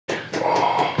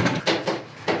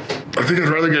think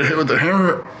I'd rather get hit with the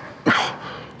hammer.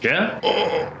 Yeah?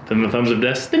 Than the thumbs of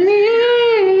destiny.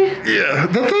 Yeah,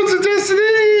 the thumbs of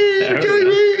destiny. You're killing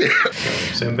me.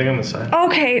 Same thing on the side.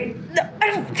 Okay, no, I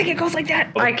don't think it goes like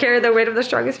that. I carry the weight of the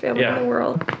strongest family in the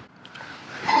world.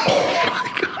 Oh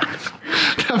my God.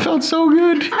 That felt so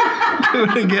good. Do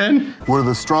it again. We're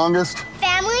the strongest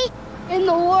family in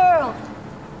the world.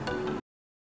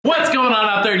 What's going on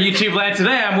out there, YouTube land?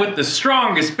 Today I'm with the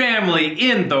strongest family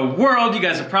in the world. You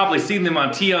guys have probably seen them on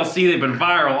TLC. They've been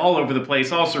viral all over the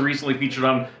place. Also recently featured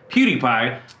on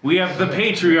PewDiePie. We have the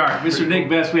patriarch, Mr. Nick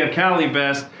Best. We have Callie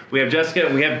Best. We have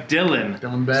Jessica. We have Dylan.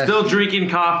 Dylan Best. Still drinking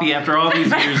coffee after all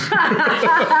these years.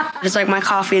 It's like my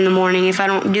coffee in the morning. If I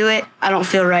don't do it, I don't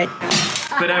feel right.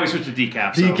 But now we switched to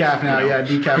decaf. Decaf now, yeah,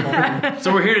 decaf only.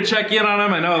 So we're here to check in on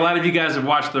them. I know a lot of you guys have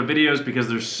watched their videos because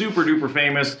they're super duper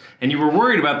famous, and you were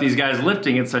worried about these guys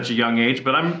lifting at such a young age,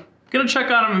 but I'm gonna check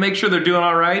on them and make sure they're doing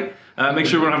all right. Make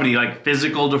sure we don't have any like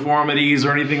physical deformities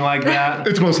or anything like that.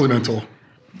 It's mostly mental.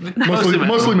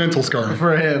 Mostly mental scarring.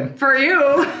 For him. For you.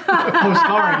 Oh,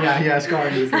 scarring, yeah,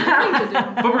 scarring.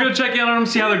 But we're gonna check in on them,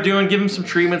 see how they're doing, give them some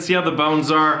treatment, see how the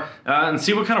bones are, and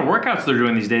see what kind of workouts they're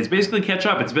doing these days. Basically catch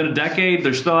up. It's been a decade,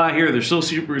 they're still out here, they're still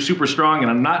super strong,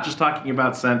 and I'm not just talking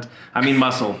about scent, I mean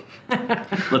muscle. Let's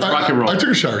rock and roll. I took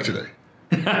a shower today.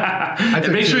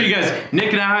 And make sure you guys,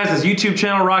 Nick now has his YouTube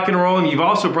channel, Rock and Roll, and you've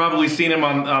also probably seen him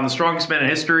on The Strongest Man in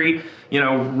History, you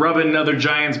know, rubbing other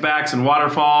giants' backs and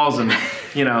waterfalls and,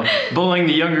 you know, bullying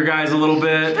the younger guys a little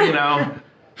bit, you know.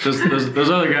 Those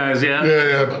other guys, yeah?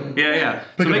 Yeah.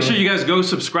 So make sure you guys go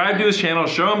subscribe to his channel,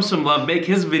 show him some love, make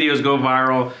his videos go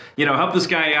viral, you know, help this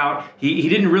guy out. He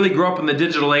didn't really grow up in the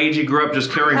digital age, he grew up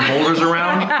just carrying boulders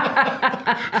around.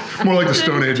 More like the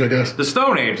Stone Age, I guess. The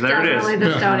Stone Age, there Definitely it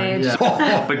is. the Stone Age.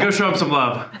 Yeah. But go show him some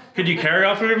love. Could you carry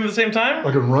all three of them at the same time?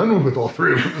 I can run with all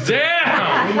three of them.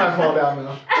 Damn! He might fall down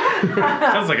now.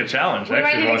 Sounds like a challenge. We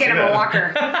might need to get him a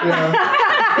walker. That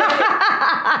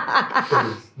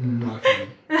is not funny.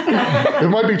 It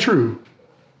might be true,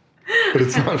 but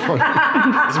it's not funny.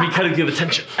 This will be cutting through the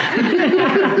tension.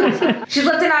 She's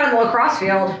lifting out in the lacrosse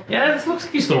field. Yeah, this looks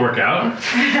like you still work out.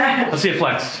 Let's see it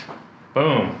flex.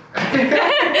 Boom. All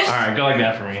right, go like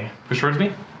that for me. Push towards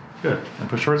me. Good. And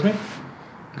push towards me.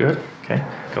 Good. Okay.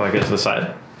 Go like that to the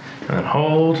side. And then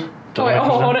hold. Oh, wait,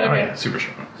 hold it. Oh, yeah. Super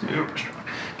strong. Super strong.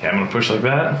 Okay, I'm going to push like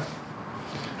that. All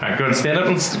right, go ahead and stand up.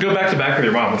 Let's go back to back with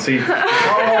your mom. Let's see.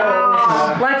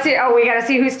 Oh, let's see. Oh, we got to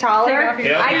see who's taller.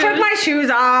 Yep. I took my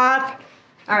shoes off.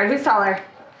 All right, who's taller?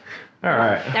 All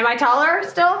right. Am I taller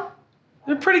still?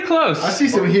 They're pretty close. I see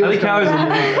some heels. I think Callie's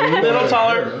a little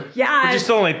taller. Yeah. But she's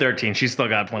still only 13. She's still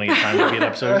got plenty of time to get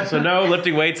up. So no,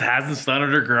 lifting weights hasn't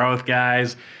stunted her growth,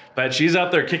 guys. But she's out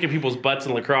there kicking people's butts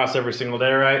in lacrosse every single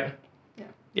day, right?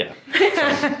 Yeah.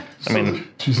 So, I mean,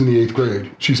 she's in the 8th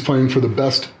grade. She's playing for the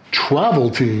best travel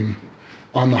team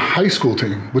on the high school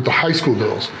team with the high school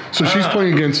girls. So she's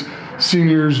playing against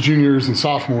seniors, juniors, and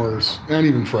sophomores, and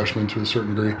even freshmen to a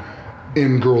certain degree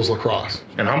in girls lacrosse.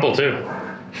 and humble too.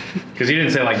 Because you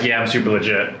didn't say like, yeah, I'm super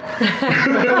legit.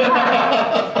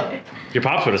 Your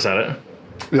pops would have said it.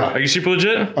 Yeah. Are you super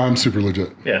legit? I'm super legit.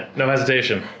 Yeah, no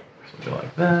hesitation. So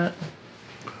like that.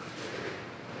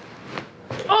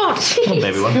 Oh, jeez. Oh,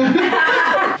 baby one.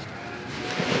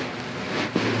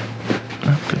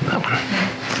 Oh, good that one.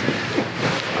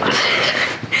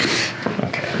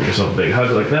 Okay, give yourself a big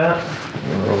hug like that.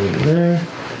 Roll over there.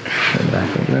 And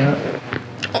back like that.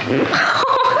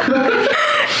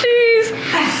 Jeez.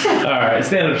 All right,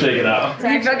 stand up, shake it out. Do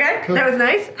you feel good? That was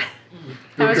nice.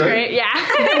 That was Okay. great,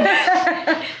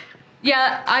 yeah.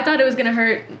 Yeah, I thought it was gonna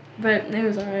hurt, but it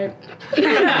was alright. But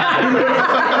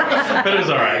it was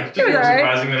all right. Just It was more all right.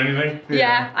 surprising than anything.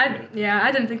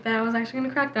 I didn't think that I was actually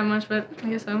gonna crack that much, but I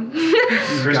guess so.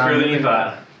 Crispier than you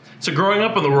thought. So growing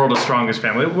up in the world of Strongest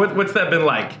Family, what's that been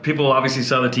like? People obviously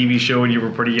saw the TV show when you were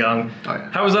pretty young. Oh,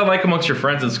 yeah. How was that like amongst your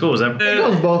friends in school? Was that It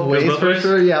goes both ways both for ways?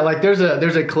 sure. Yeah, like there's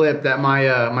a clip that my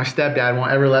stepdad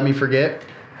won't ever let me forget,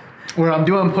 where I'm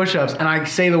doing push-ups and I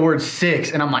say the word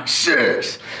 6 and I'm like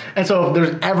 6. And so if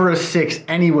there's ever a 6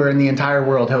 anywhere in the entire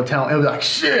world, he'll be like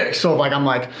 6. So like I'm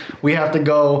like, we have to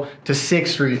go to 6th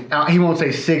Street. He won't say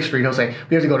 6th Street. He'll say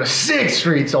we have to go to 6th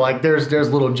Street. So like there's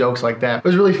little jokes like that. It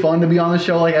was really fun to be on the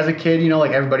show. Like as a kid, you know,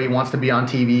 like everybody wants to be on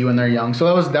TV when they're young.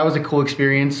 So that was a cool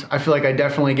experience. I feel like I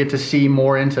definitely get to see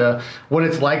more into what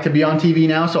it's like to be on TV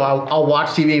now. So I'll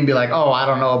watch TV and be like, oh, I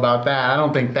don't know about that. I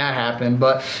don't think that happened.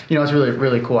 But you know, it's really,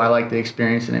 really cool. I like liked the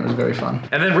experience, and it was very fun.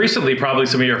 And then recently, probably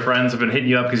some of your friends have been hitting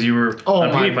you up because you were on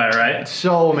PewDiePie, right?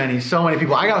 So many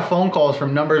people. I got phone calls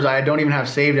from numbers I don't even have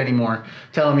saved anymore,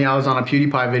 telling me I was on a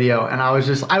PewDiePie video, and I was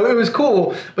just, it was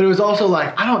cool, but it was also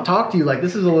like, I don't talk to you. Like,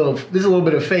 this is a little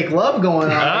bit of fake love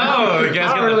going on. Oh, you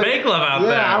guys got the fake love out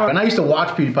there. And I used to watch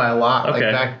PewDiePie a lot,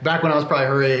 like back when I was probably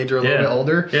her age or a little bit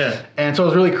older. Yeah. And so it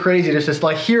was really crazy to just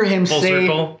like hear him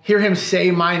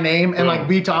say my name and like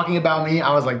be talking about me.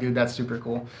 I was like, dude, that's super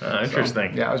cool.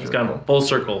 Interesting. So, yeah, it was really cool. Full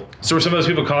circle. So were some of those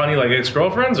people calling you like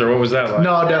ex-girlfriends, or what was that like?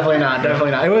 No, definitely not.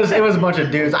 Definitely not. It was a bunch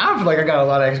of dudes. I don't feel like I got a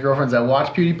lot of ex-girlfriends that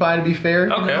watch PewDiePie, to be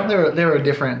fair. Okay. You know, they were a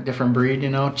different breed, you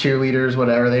know, cheerleaders,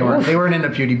 whatever. They weren't into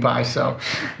PewDiePie, so.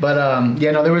 But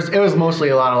yeah, no, it was mostly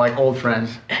a lot of like old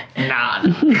friends. Nah.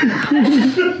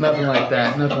 Nothing like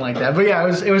that. But yeah,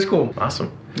 it was cool.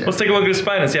 Awesome. Yeah. Let's take a look at his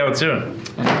spine and see how it's doing.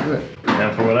 Yeah, do it.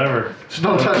 Down for whatever. Just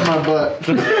don't touch my butt.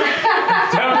 Down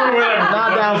for whatever.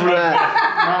 Not down for that.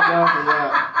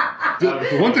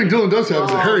 The one thing Dylan does have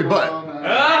is a hairy butt.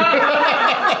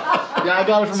 Yeah, I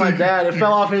got it from my dad. It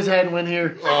fell off his head and went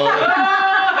here.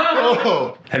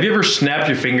 Oh. Have you ever snapped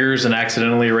your fingers and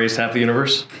accidentally erased half the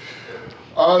universe?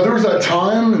 There was that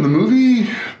time in the movie.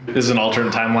 This is an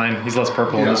alternate timeline. He's less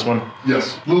purple in this one.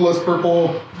 Yes, a little less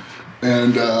purple,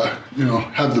 and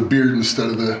have the beard instead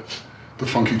of the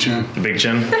funky chin. The big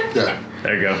chin? Yeah.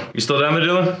 There you go. You still down there,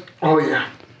 Dylan? Oh yeah.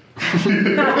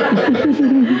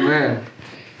 Man.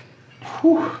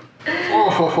 Whew.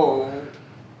 Oh.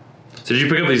 So did you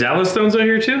pick up these outlet stones out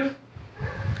here too?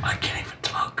 I can't even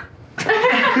talk.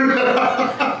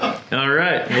 All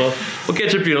right. Well, we'll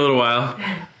catch up to you in a little while.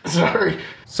 Sorry.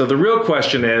 So the real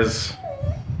question is,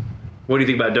 what do you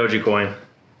think about Dogecoin?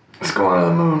 It's going to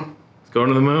the moon. It's going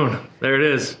to the moon. There it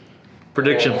is.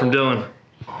 Prediction from Dylan.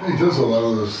 He does a lot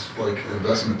of those like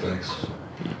investment things.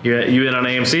 You in on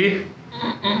AMC?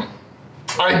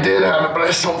 I did have it, but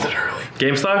I sold it early.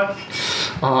 GameStop?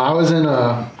 I was in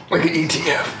like an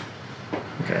ETF.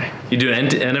 Okay. You do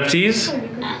NFTs?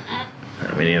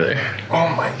 Me neither. Oh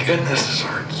my goodness, this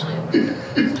hurts.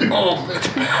 Oh, it's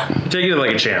bad. Take it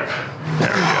like a champ.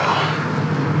 There we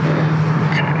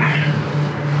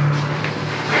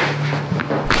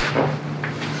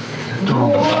go.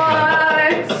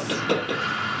 What?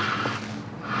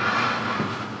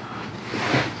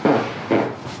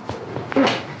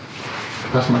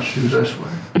 That's my shoes, I swear.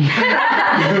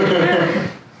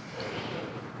 There.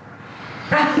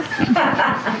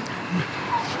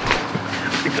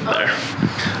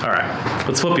 All right.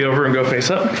 Let's flip you over and go face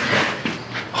up.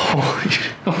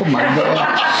 Oh my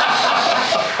god.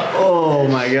 Oh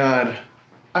my god.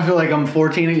 I feel like I'm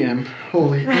 14 again. Oh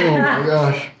my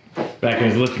gosh. Back in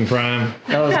his lifting prime.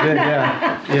 That was good,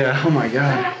 yeah. Yeah, oh my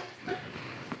god.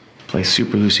 Play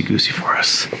super loosey-goosey for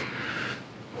us.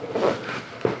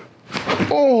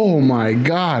 Oh my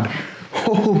god.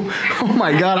 Oh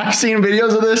my god. I've seen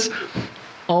videos of this.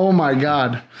 Oh my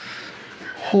god.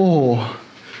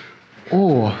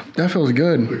 Oh, that feels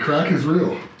good. The crack is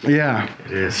real. Yeah.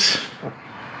 It is.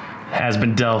 Has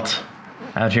been dealt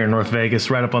out here in North Vegas,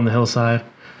 right up on the hillside.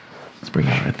 Let's bring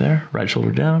it right there. Right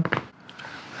shoulder down.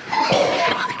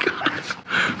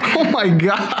 Oh my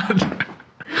god.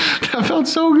 That felt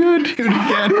so good. Do it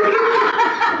again.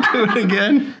 Do it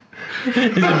again. He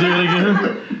said, do it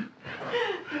again.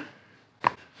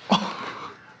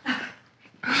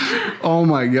 Oh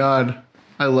my god.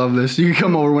 I love this. You can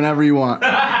come over whenever you want.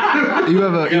 You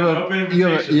have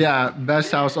a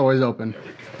best house always open.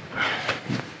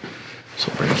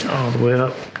 So bring it all the way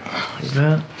up like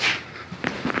that.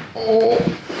 Oh.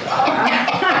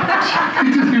 He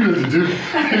didn't even have to do it.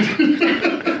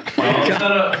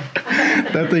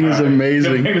 That thing is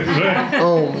amazing.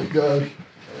 Oh my god.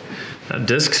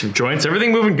 Discs, joints,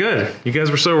 everything moving good. You guys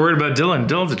were so worried about Dylan.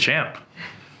 Dylan's a champ.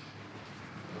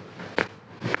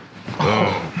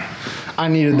 I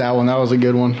needed that one. That was a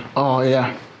good one. Oh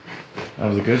yeah. That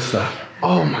was the good stuff.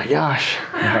 Oh my gosh.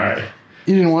 All right.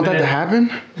 You didn't want that to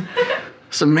happen?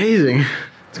 It's amazing.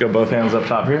 Let's go both hands up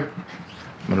top here.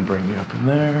 I'm gonna bring you up in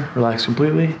there. Relax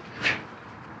completely.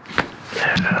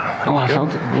 Yeah. Oh, I felt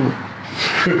it.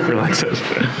 Relax it.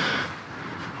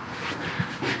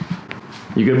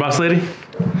 You good, boss lady?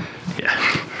 Yeah.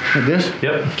 Like this?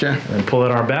 Yep. Okay. And pull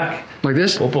that arm back. Like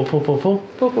this? Pull.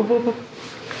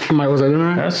 Was I doing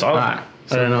right? That's solid. Alright.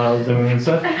 I didn't know what I was doing.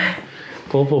 Inside.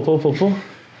 Pull.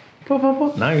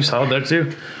 Now you're solid there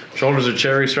too. Shoulders are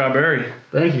cherry strawberry.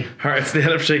 Thank you. All right, stand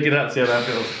up, shake it out, see how that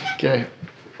feels. Okay.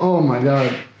 Oh my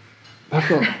god. I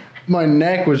felt my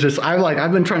neck was just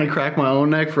I've been trying to crack my own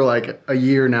neck for like a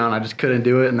year now and I just couldn't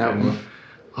do it and that one.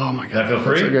 Oh my god. That feel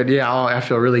free? So good. Yeah, I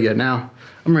feel really good now.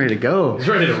 I'm ready to go. He's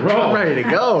ready to roll. I'm ready to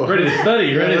go. Ready to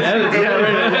study. Ready to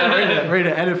edit. Ready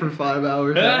to edit for 5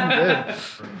 hours. I'm good.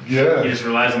 Yeah. He just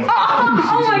relies on the.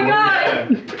 Oh my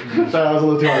god. Sorry, I was a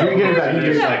little too hard. You can get it back. You can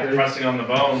He's get it like back. pressing on the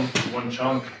bone, one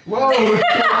chunk. Whoa.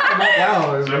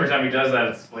 Wow. So every time he does that,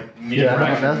 it's like knee Yeah,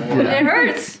 fraction that's- more. yeah. It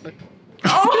hurts.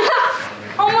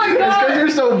 Oh my It's because god. you're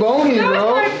so bony, That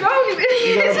bro. was my bone.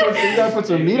 You gotta put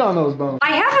some meat on those bones.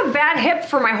 I have a bad hip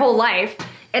for my whole life.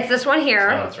 It's this one here.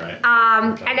 Oh, that's right.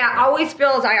 And I always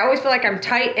feel like I'm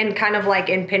tight and kind of like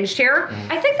impinged here.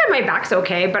 I think that my back's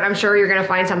okay, but I'm sure you're gonna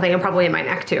find something, and probably in my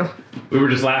neck too. We were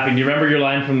just laughing. Do you remember your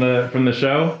line from the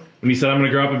show when you said, "I'm gonna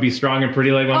grow up and be strong and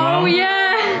pretty like my mom"? Oh yeah.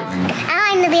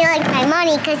 I want to be like my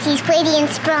mommy because he's pretty and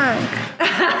strong.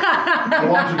 I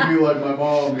want you to be like my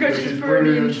mom because she's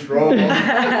pretty and strong.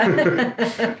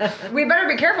 We better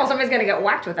be careful. Somebody's gonna get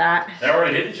whacked with that. They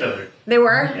already hit each other. They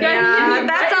were. Yeah, that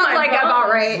right sounds in my like about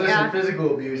bones. right. Listen, Yeah.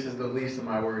 physical abuse is the least of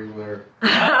my worries with her.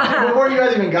 Before you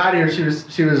guys even got here,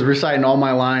 she was reciting all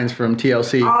my lines from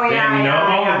TLC. Oh Damn, yeah. you know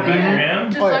yeah, all yeah, in the back of your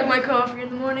hand? Just like my coffee in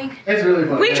the morning. It's really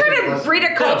fun. We try to breed a Don't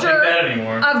take culture that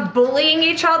anymore. of bullying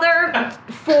each other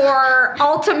for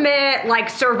ultimate like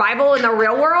survival in the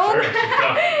real world.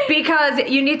 Because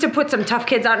you need to put some tough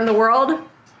kids out in the world.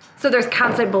 So there's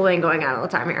constant bullying going on all the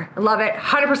time here. I love it.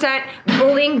 100%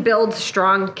 bullying builds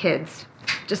strong kids.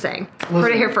 Just saying.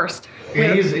 Heard it here first.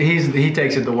 He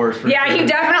takes it the worst. For Yeah, sure. he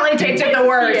definitely takes it the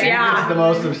worst. He gets Yeah. the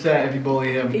most upset if you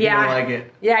bully him. He Yeah. don't like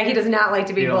it. Yeah, he does not like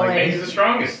to be You don't like bullied. He's the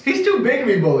strongest. He's too big to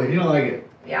be bullied. He don't like it.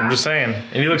 Yeah. I'm just saying.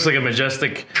 And he looks like a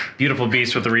majestic, beautiful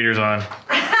beast with the readers on.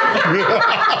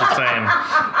 Just saying.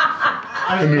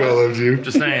 I knew I loved you.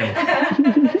 Just saying.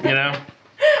 You know?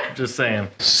 Just saying.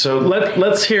 So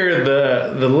let's hear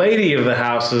the lady of the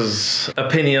house's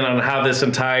opinion on how this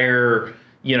entire,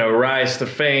 rise to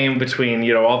fame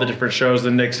between, all the different shows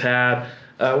the Knicks had.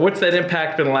 What's that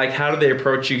impact been like? How did they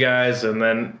approach you guys? And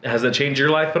then has that changed your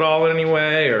life at all in any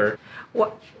way? Or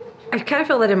What? I kind of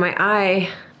feel that in my eye.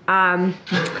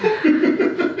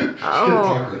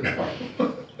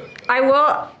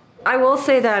 I will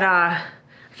say that I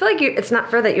feel like it's not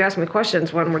fair that you ask me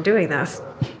questions when we're doing this.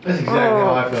 That's exactly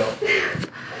how I felt.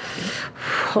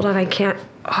 Hold on, I can't.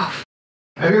 Oh,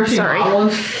 Have you ever seen Sorry. Hot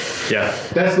Ones? yeah.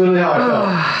 That's literally how I felt.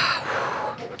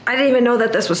 I didn't even know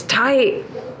that this was tight.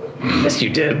 Yes, you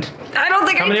did. I don't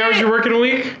think How I many did. hours you working a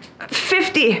week?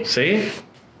 50. See?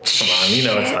 Come on, you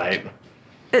know it's tight.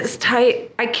 It's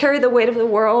tight. I carry the weight of the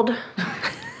world.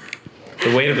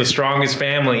 The weight of the strongest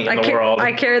family in the world.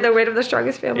 I carry the weight of the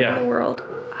strongest family Yeah. in the world.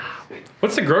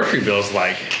 What's the grocery bills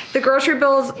like? The grocery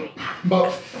bills,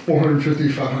 About 450,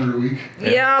 500 a week.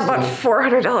 yeah, about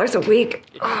 $400 a week.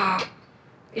 Oh,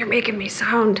 you're making me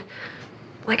sound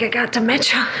like I got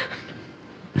dementia.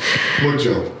 Look,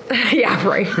 Joe. Yeah,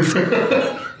 right.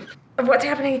 What's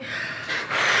happening?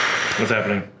 What's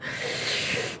happening?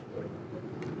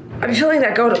 I'm feeling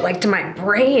that go to my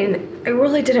brain. I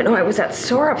really didn't know I was that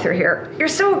sore up through here. You're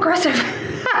so aggressive.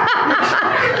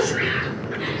 I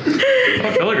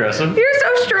don't feel aggressive. You're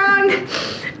so strong.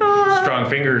 Oh, Strong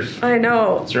fingers. I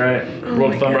know. That's right.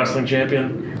 World thumb wrestling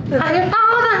champion. I have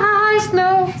all the highs,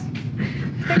 no.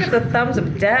 I think it's the thumbs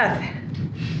of death.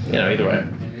 Either way.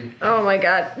 Oh my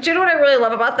god. Do you know what I really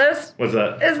love about this? What's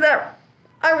that? Is that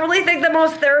I really think the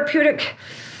most therapeutic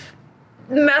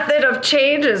method of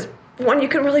change is one you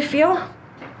can really feel.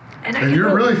 And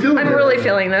you're really feeling I'm it. really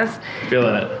feeling this.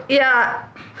 Feeling it. Yeah.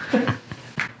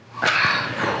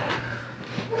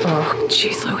 Oh,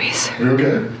 jeez Louise. You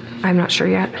okay? I'm not sure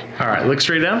yet. All right, look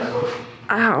straight down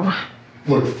Ow.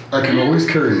 Look, I can always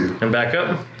carry you. and back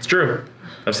up. It's true.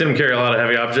 I've seen him carry a lot of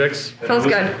heavy objects. Feels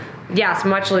good. Yes,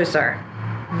 much looser.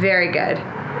 Very good.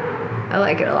 I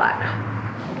like it a lot.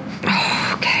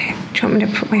 Oh, okay. Do you want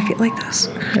me to put my feet like this?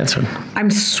 That's one. I'm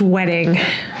sweating.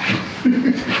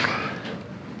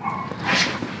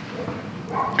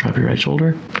 Drop your right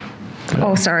shoulder.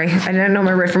 Oh, sorry. I didn't know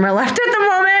my right from my left at the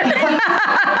moment.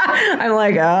 I'm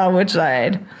like, oh, which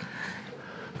side?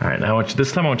 All right, now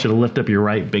this time I want you to lift up your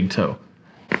right big toe.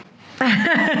 Oh,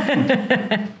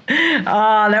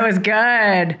 that was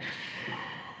good.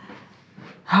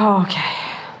 Okay.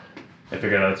 I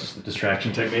figured out it's just a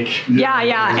distraction technique.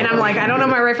 Yeah. And I'm like, I don't know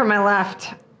my right from my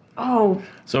left. Oh.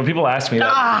 So when people ask me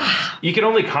that, you can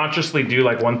only consciously do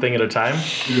one thing at a time.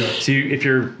 Yeah. So if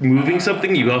you're moving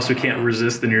something, you also can't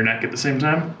resist in your neck at the same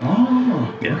time.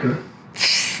 Oh, Yeah. okay.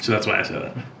 So that's why I said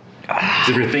that.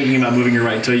 So if you're thinking about moving your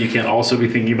right toe, you can't also be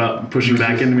thinking about pushing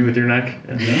back into me with your neck.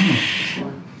 Yeah.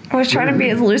 I was trying to be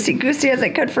as loosey-goosey as I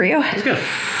could for you. That's good.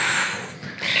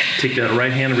 Take that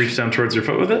right hand and reach down towards your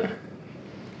foot with it.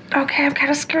 Okay, I'm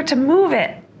kind of scared to move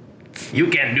it. You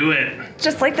can do it.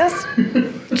 Just like this?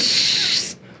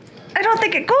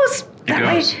 think it goes that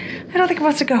way. I don't think it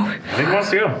wants to go. I think it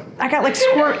wants to go. I got like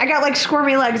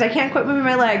squirmy legs. I can't quit moving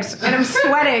my legs, and I'm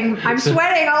sweating. I'm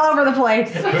sweating all over the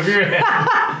place. Move your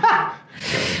hand.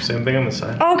 Same thing on the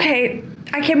side. Okay,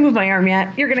 I can't move my arm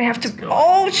yet. You're gonna have to.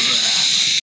 Oh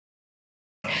shh.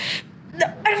 No,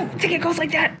 I don't think it goes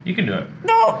like that. You can do it.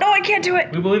 No, I can't do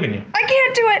it. We believe in you. I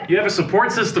can't do it. You have a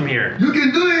support system here. You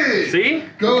can do it. See?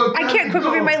 Go. I can't quit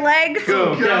moving my legs.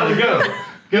 Go, Callie, go.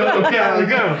 Go, Callie,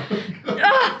 go.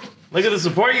 Look at the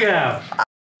support you have.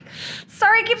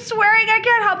 Sorry, I keep swearing. I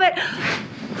can't help it.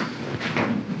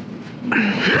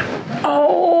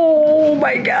 Oh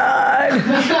my god.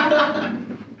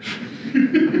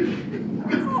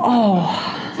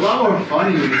 Oh. It's a lot more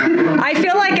funny when you I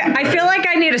feel like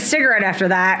I need a cigarette after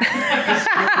that.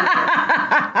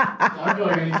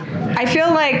 I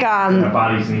feel like My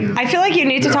body's needed. I feel like you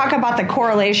need to talk about the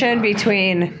correlation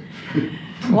between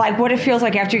like what it feels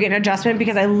like after you get an adjustment,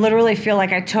 because I literally feel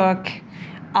like I took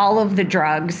all of the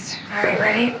drugs. All right,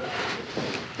 ready?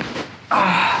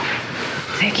 Oh,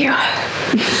 thank you.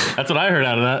 That's what I heard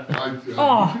out of that.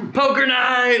 Oh, Poker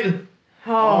night!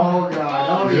 Oh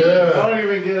God! Don't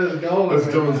even get us going. That's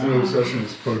Dylan's new obsession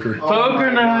is poker.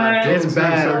 Poker night! It's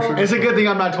bad. It's a good thing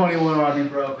I'm not 21 or I'd be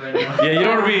broke right now. Yeah, you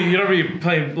don't want to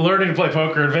be learning to play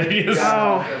poker in Vegas.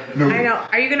 oh, I know.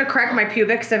 Are you gonna correct my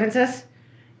pubic symphysis?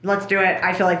 Let's do it.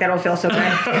 I feel like that'll feel so good.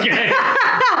 Okay.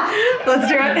 Let's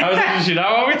do it. I was like, you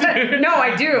not want me to? No,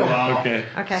 I do. Okay.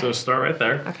 Okay. So start right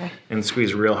there. Okay. And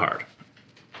squeeze real hard.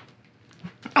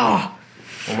 Oh.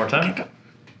 One more time.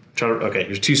 Try to, okay,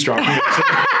 you're too strong. Maybe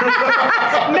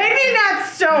not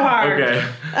so hard. Okay.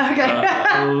 Okay.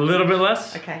 A little bit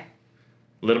less. Okay.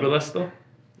 A little bit less still. A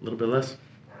little bit less.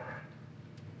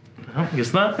 No,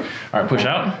 guess not. All right, push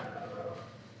out.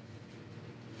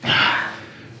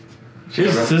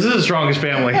 Jesus, this is the strongest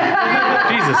family.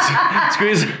 Jesus.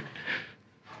 Squeeze.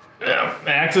 Yeah,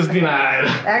 access denied.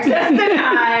 Access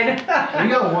denied. You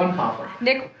got one popper.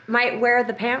 Nick might wear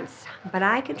the pants, but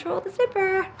I control the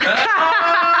zipper. Yeah.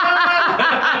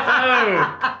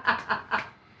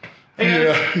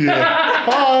 Hi.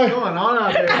 What's going on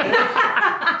out there?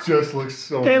 Just looks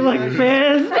so. They look good.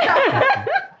 pissed.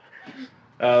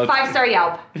 5-star 5-star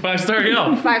Yelp. 5-star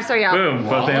Yelp. 5-star Yelp. Boom.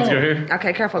 Both hands go here.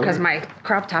 Okay, careful, because my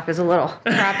crop top is a little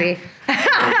crappy.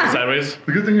 Sideways.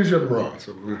 The good thing is you have a bra,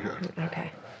 so we're good.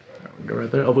 Okay. Go right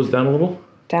there. Elbows down a little.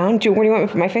 Down? Where do you want me to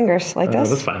put my fingers? Like this?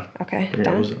 That's fine. Okay, Bring your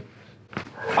down. elbows in.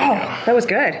 Oh, that was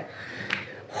good.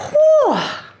 Whew.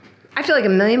 I feel like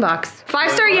 $1,000,000.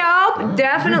 5-star Yelp,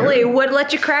 definitely would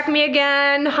let you crack me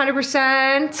again,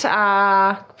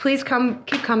 100%. Please come,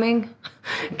 keep coming.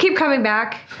 Keep coming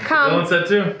back. Dylan Come. said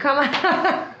too. Come on.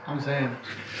 I'm saying.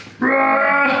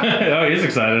 Oh, he's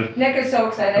excited. Nick is so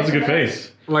excited. That was a good face.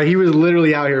 Like he was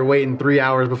literally out here waiting 3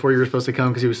 hours before you were supposed to come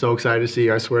because he was so excited to see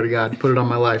you. I swear to God. Put it on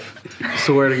my life.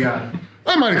 Swear to God.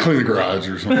 I might have cleaned the garage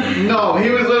or something. No,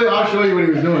 he was literally, I'll show you what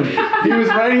he was doing. He was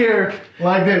right here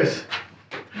like this.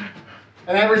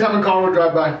 And every time a car would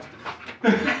drive by.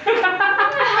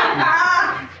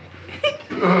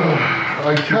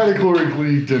 I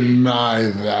categorically deny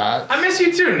that. I miss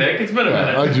you too, Nick. It's been a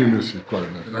minute. I do miss you quite a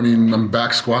bit. I mean, I'm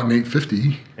back squatting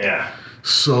 850. Yeah.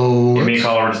 So. Me and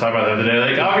Colin were just talking about that the other day.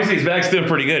 Like, obviously, his back's doing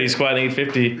pretty good. He's squatting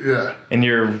 850. Yeah. And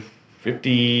you're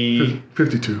 50.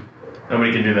 52.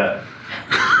 Nobody can do that.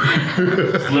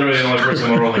 It's literally the only person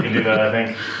in the world that can do that, I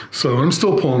think. So I'm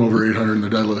still pulling over 800 in the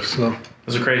deadlift. So.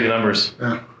 Those are crazy numbers.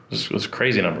 Yeah. Those are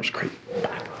crazy numbers. Crazy.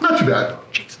 Not too bad.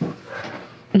 Jeez.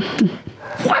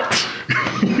 What?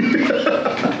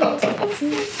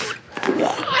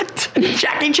 What?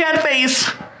 Jackie Chan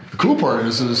face. The cool part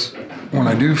is when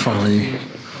I do finally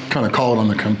kind of call it on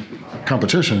the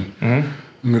competition, I'm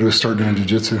going to start doing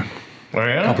jiu-jitsu. Oh,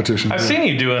 yeah? Competition. I've seen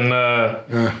you doing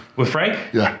Yeah. with Frank.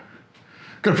 Yeah.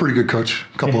 Got a pretty good coach.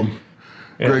 A couple of them.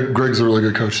 Yeah. Greg's a really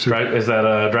good coach too. Right? Is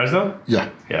that Drysdale? Yeah.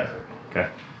 Yeah. Okay.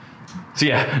 So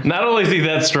yeah, not only is he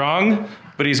that strong,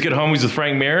 but he's good homies with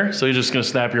Frank Mir, so he's just gonna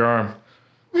snap your arm.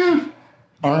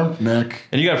 Arm, neck.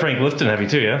 And you got Frank lifting heavy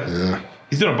too, yeah? Yeah.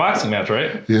 He's doing a boxing match,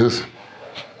 right? He is.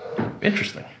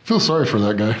 Interesting. Feel sorry for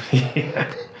that guy.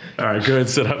 Yeah. All right, go ahead,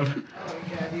 sit up. We're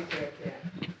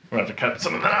gonna have to cut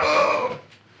some of that out.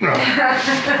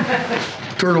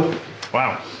 Turtle.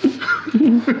 Wow.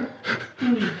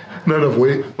 Not enough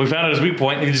weight. We found out his weak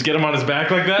point. You just get him on his back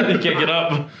like that, he can't get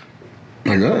up.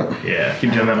 Like that. Yeah,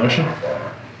 keep doing that motion.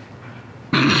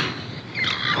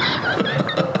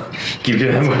 Keep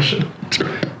doing that motion.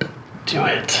 Do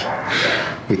it.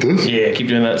 With this? Yeah, keep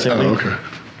doing that same thing. Oh, okay.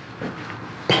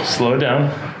 Slow it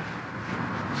down.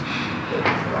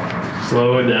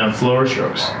 Slow it down. Slower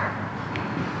strokes.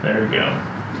 There we go.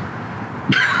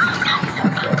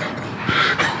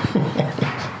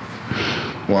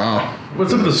 Wow.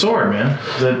 What's up with the sword, man?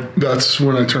 That's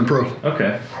when I turned pro.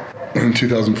 Okay. In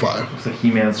 2005. It's a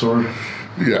He-Man sword.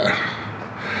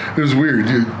 Yeah. It was weird.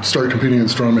 You start competing in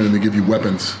strongman and they give you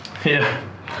weapons. Yeah.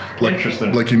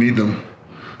 Interesting. Like you need them.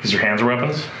 Because your hands are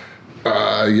weapons?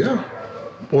 Yeah.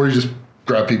 Or you just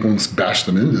grab people and bash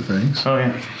them into things. Oh,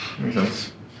 yeah. Makes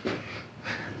sense.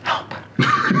 Help.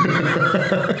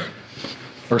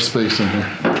 Or space in here.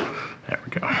 There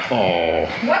we go. Oh.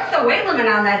 What's the weight limit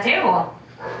on that table?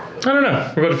 I don't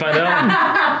know. We're about to find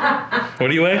out. What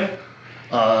do you weigh?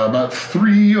 About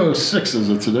 306 is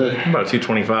it today. About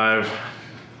 225.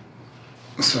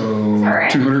 So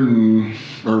right. 200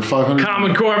 or 500.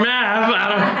 Common Core math. I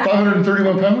don't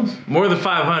 531 pounds? More than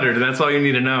 500. That's all you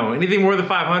need to know. Anything more than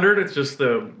 500, it's just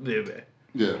the.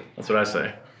 Yeah. That's what I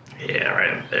say. Yeah,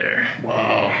 right there.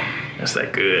 Wow. That's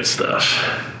that good stuff.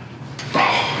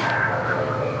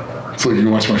 It's like you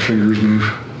can watch my fingers move.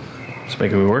 Just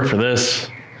making me work for this.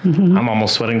 I'm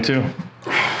almost sweating too.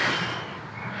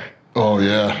 Oh,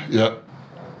 yeah. Yeah.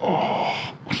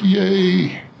 Oh,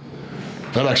 yay.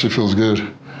 That actually feels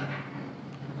good.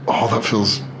 Oh, that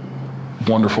feels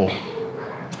wonderful.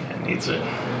 It needs it.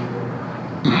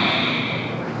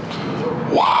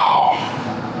 Wow.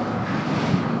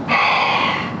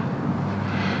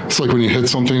 It's like when you hit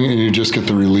something and you just get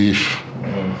the relief.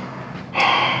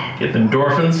 Get the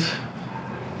endorphins.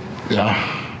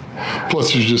 Yeah.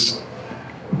 Plus, you just,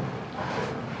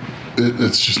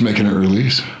 it's just making it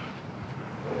release.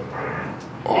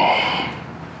 Oh.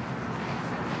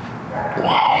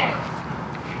 Wow.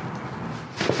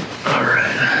 All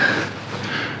right.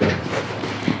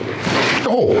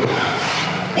 Oh.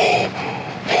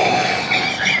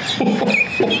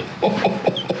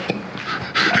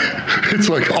 It's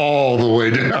like all the way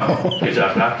down. Good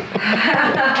job, Doc.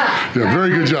 Yeah, very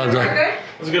good job, Doc. Okay.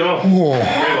 That's a good one.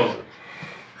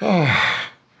 Oh.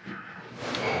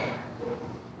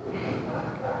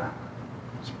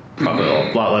 Probably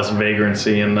a lot less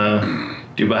vagrancy in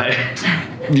Dubai.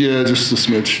 Yeah, just a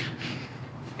smidge.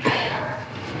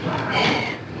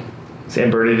 San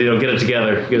Bernardino, get it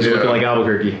together. You guys are looking like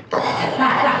Albuquerque.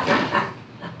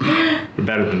 You're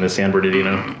better than this San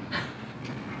Bernardino.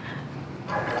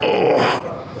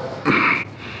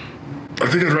 I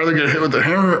think I'd rather get hit with the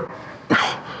hammer.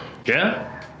 Yeah?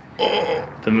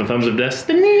 Than the thumbs of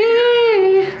destiny.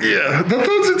 Yeah, the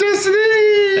thumbs of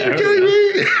destiny. You're killing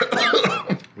me.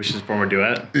 We should form a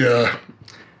duet. Yeah.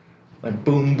 Like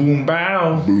boom, boom,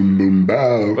 bow. Boom, boom,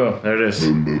 bow. Oh, there it is.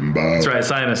 Boom, boom, bow. That's right,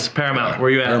 Sinus. Paramount. Where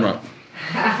you at? Paramount.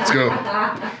 Let's go.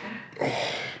 Oh,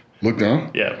 look down.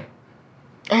 Yeah.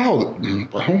 Oh, I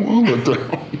don't want to look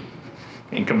down.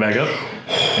 And come back up.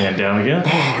 And down again.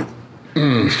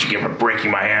 Did you give her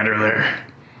breaking my hand earlier?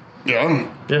 Yeah.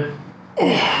 Yeah.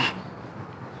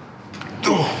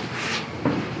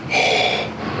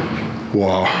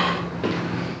 Wow.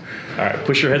 All right,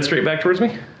 push your head straight back towards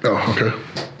me. Oh, okay.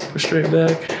 Push straight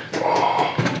back.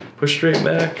 Push straight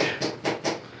back.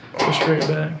 Push straight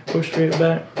back. Push straight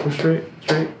back. Push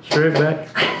straight back.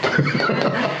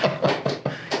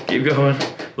 Keep going.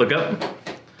 Look up.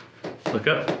 Look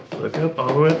up. Look up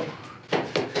all the way up.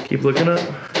 Keep looking up.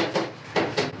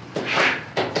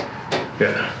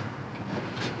 Yeah.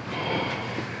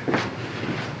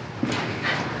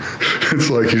 It's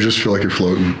like you just feel like you're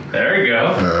floating. There you go.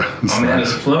 Yeah, it's My man nice.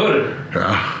 is floated.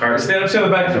 Yeah. All right, stand up, see how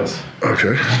the back feels.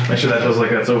 Okay. Make sure that feels like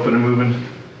that's open and moving.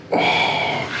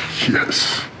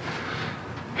 Yes.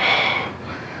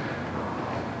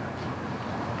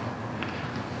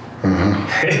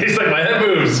 He's like, my head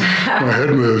moves. My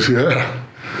head moves, yeah.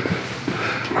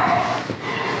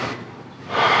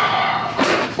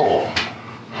 Oh.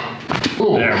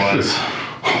 Oh. There it was.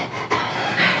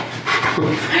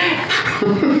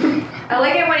 I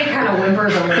like it when he kind of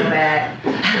whimpers a little bit.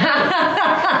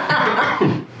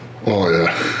 Oh,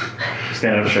 yeah.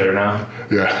 Stand up straighter now.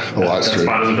 Yeah, a lot That straighter.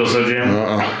 spot doesn't feel so jammed.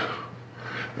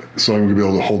 So I'm going to be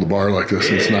able to hold the bar like this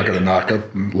and it's not going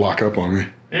to lock up on me.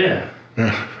 Yeah.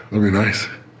 Yeah, that'd be nice.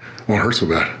 Won't hurt so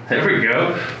bad. There we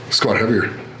go. Squat heavier.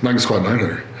 I can squat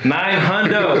 900.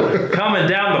 900 coming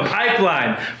down the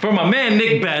pipeline for my man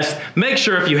Nick Best. Make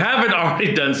sure if you haven't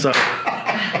already done so,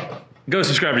 go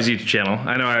subscribe to his YouTube channel.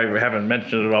 I know I haven't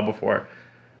mentioned it all before.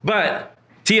 But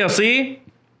TLC,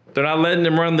 they're not letting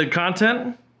him run the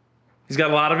content. He's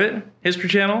got a lot of it. History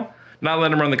Channel, not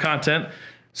letting him run the content.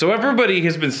 So everybody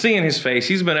has been seeing his face.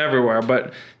 He's been everywhere.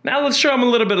 But now let's show him a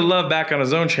little bit of love back on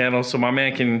his own channel so my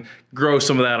man can grow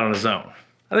some of that on his own.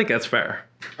 I think that's fair.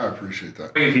 I appreciate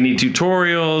that. If you need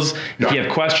tutorials, if you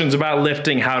have questions about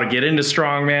lifting, how to get into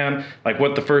strongman, like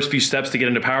what the first few steps to get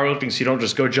into powerlifting so you don't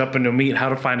just go jump into a meet, how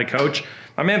to find a coach.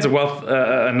 My man's a wealth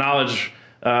of knowledge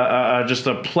just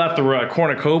a plethora, a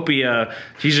cornucopia.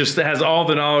 He just has all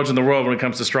the knowledge in the world when it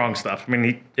comes to strong stuff. I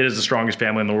mean, it is the strongest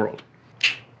family in the world.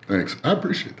 Thanks. I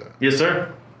appreciate that. Yes,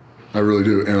 sir. I really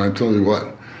do. And I'm telling you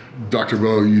what, Dr.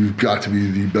 Beau, you've got to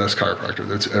be the best chiropractor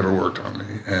that's ever worked on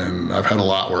me. And I've had a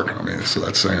lot work on me, so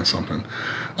that's saying something.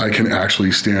 I can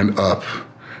actually stand up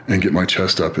and get my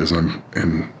chest up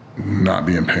and not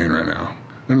be in pain right now.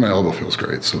 And my elbow feels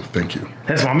great, so thank you.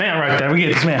 That's my man right there. We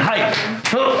get this man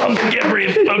hyped. Oh, I can't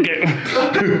breathe. Okay.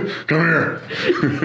 Come here.